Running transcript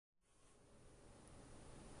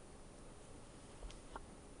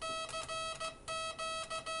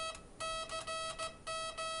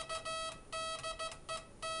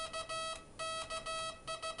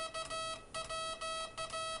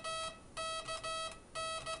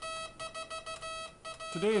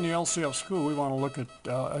Today in the LCF School we want to look at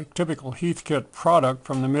a typical Heathkit product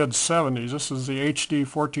from the mid-70s. This is the HD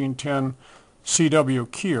 1410 CW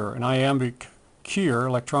keyer, an Iambic keyer,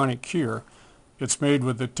 electronic keyer. It's made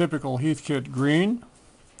with the typical Heathkit green.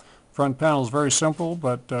 Front panel is very simple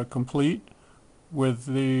but complete, with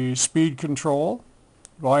the speed control,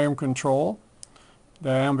 volume control, the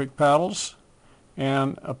Iambic paddles,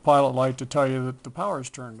 and a pilot light to tell you that the power is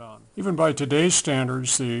turned on. Even by today's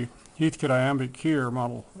standards, the Heathkit Iambic keyer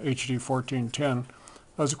model HD 1410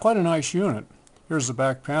 is quite a nice unit. Here's the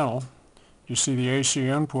back panel. You see the AC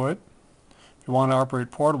input. If you want to operate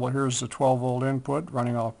portable, here's the 12-volt input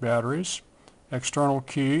running off batteries. External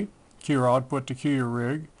key, keyer output to keyer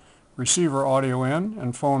rig, receiver audio in,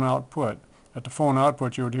 and phone output. At the phone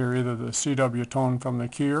output you would hear either the CW tone from the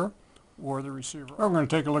keyer or the receiver. We're going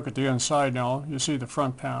to take a look at the inside now. You see the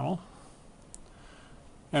front panel.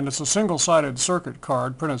 And it's a single-sided circuit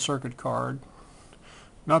card, printed circuit card.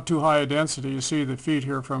 Not too high a density. You see the feed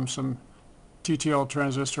here from some TTL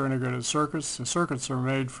transistor integrated circuits. The circuits are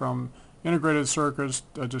made from integrated circuits,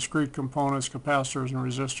 discrete components, capacitors and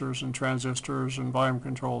resistors and transistors and volume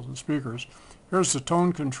controls and speakers. Here's the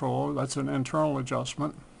tone control. That's an internal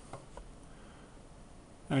adjustment.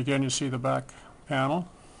 And again you see the back panel.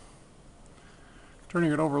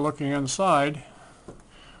 Turning it over, looking inside,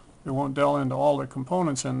 we won't delve into all the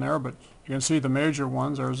components in there, but you can see the major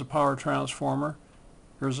ones. There's a power transformer.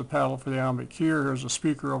 Here's a paddle for the Iambic keyer. Here's a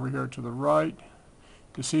speaker over here to the right.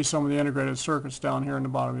 You see some of the integrated circuits down here in the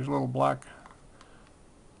bottom. These little black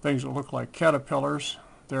things that look like caterpillars.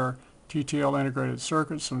 They're TTL integrated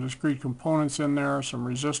circuits, some discrete components in there, some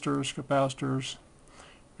resistors, capacitors.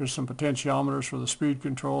 Here's some potentiometers for the speed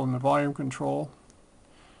control and the volume control.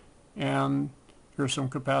 And here's some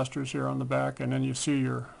capacitors here on the back, and then you see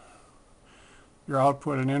your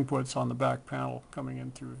output and inputs on the back panel coming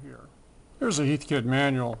in through here. Here's a Heathkit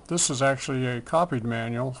manual. This is actually a copied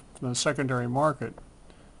manual from the secondary market.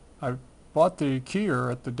 I bought the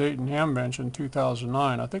keyer at the Dayton Ham Bench in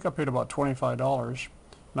 2009. I think I paid about $25,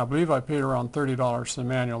 and I believe I paid around $30 for the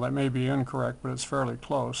manual. That may be incorrect, but it's fairly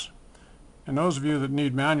close. And those of you that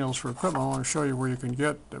need manuals for equipment, I want to show you where you can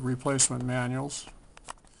get replacement manuals.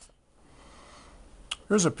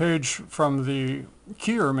 Here's a page from the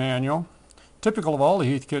keyer manual. Typical of all the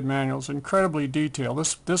Heathkit manuals, incredibly detailed.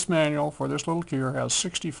 This manual for this little keyer has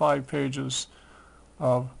 65 pages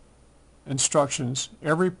of instructions.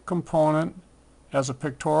 Every component has a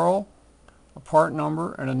pictorial, a part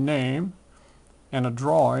number, and a name, and a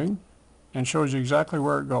drawing, and shows you exactly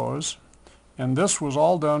where it goes. And this was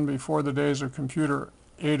all done before the days of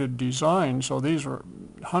computer-aided design, so these were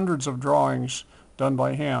hundreds of drawings done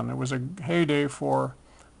by hand. It was a heyday for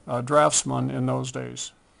draftsmen in those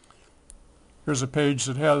days. Here's a page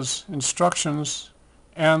that has instructions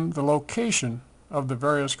and the location of the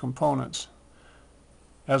various components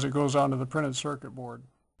as it goes onto the printed circuit board.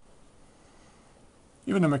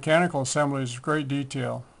 Even the mechanical assembly is great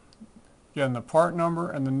detail. Again, the part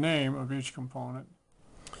number and the name of each component.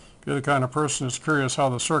 If you're the kind of person that's curious how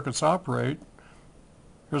the circuits operate,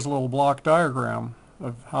 here's a little block diagram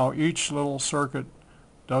of how each little circuit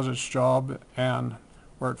does its job and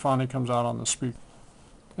where it finally comes out on the speaker.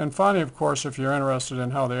 And finally, of course, if you're interested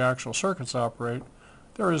in how the actual circuits operate,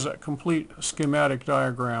 there is a complete schematic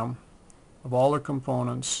diagram of all the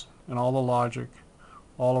components and all the logic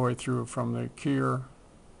all the way through from the keyer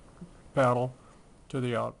paddle to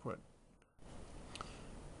the output.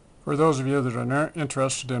 For those of you that are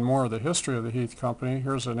interested in more of the history of the Heath Company,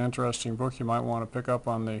 here's an interesting book you might want to pick up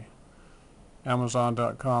on the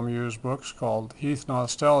Amazon.com used books called Heath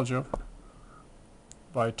Nostalgia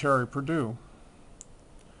by Terry Perdue.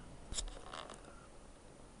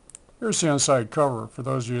 Here's the inside cover for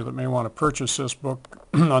those of you that may want to purchase this book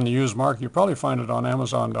on the used market. You'll probably find it on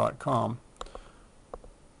Amazon.com.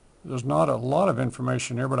 There's not a lot of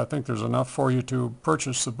information here, but I think there's enough for you to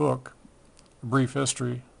purchase the book, A Brief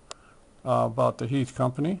History about the Heath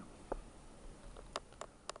Company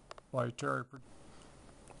by Terry Perdue.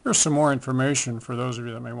 Here's some more information for those of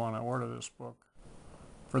you that may want to order this book.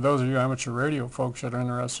 For those of you amateur radio folks that are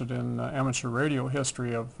interested in amateur radio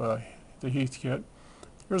history of the Heathkit,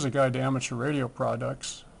 here's a guide to amateur radio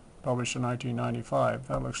products, published in 1995.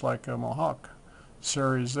 That looks like a Mohawk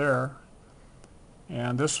series there.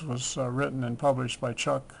 And this was written and published by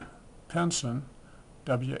Chuck Penson,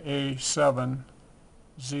 WA7ZZE.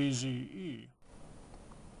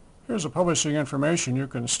 Here's the publishing information. You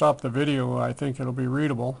can stop the video. I think it'll be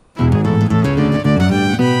readable.